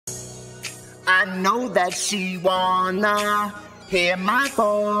I know that she wanna hear my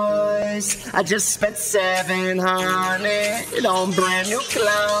voice. I just spent $700 on brand new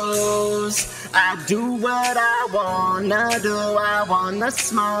clothes. I do what I wanna do, I wanna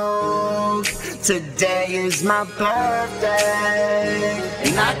smoke. Today is my birthday,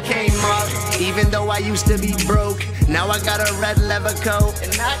 and I came up, even though I used to be broke. Now I got a red leather coat,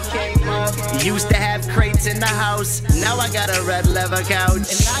 and I came up. Used to have crates in the house, now I got a red leather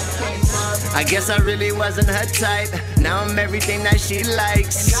couch, and I came up. I guess I really wasn't her type, now I'm everything that she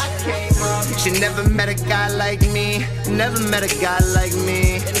likes. And I came up. She never met a guy like me, never met a guy like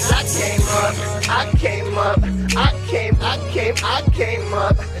me. And I came up, I came up, I came up, I came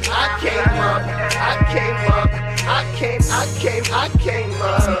up, I came up, I came up, I came up, I came up, I came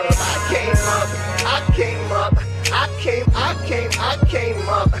up, I came up, I came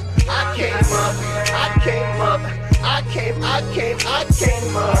up, I came up, I came up, I came up, I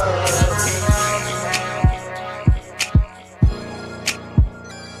came up.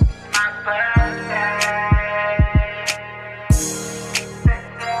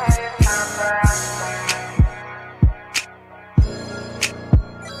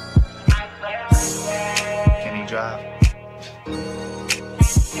 Can he drive?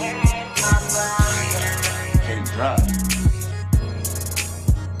 Can he drive?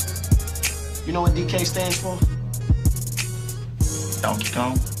 You know what DK stands for? Donkey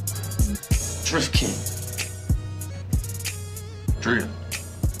Kong. Drift King. Drill.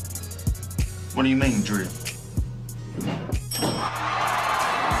 What do you mean, drill?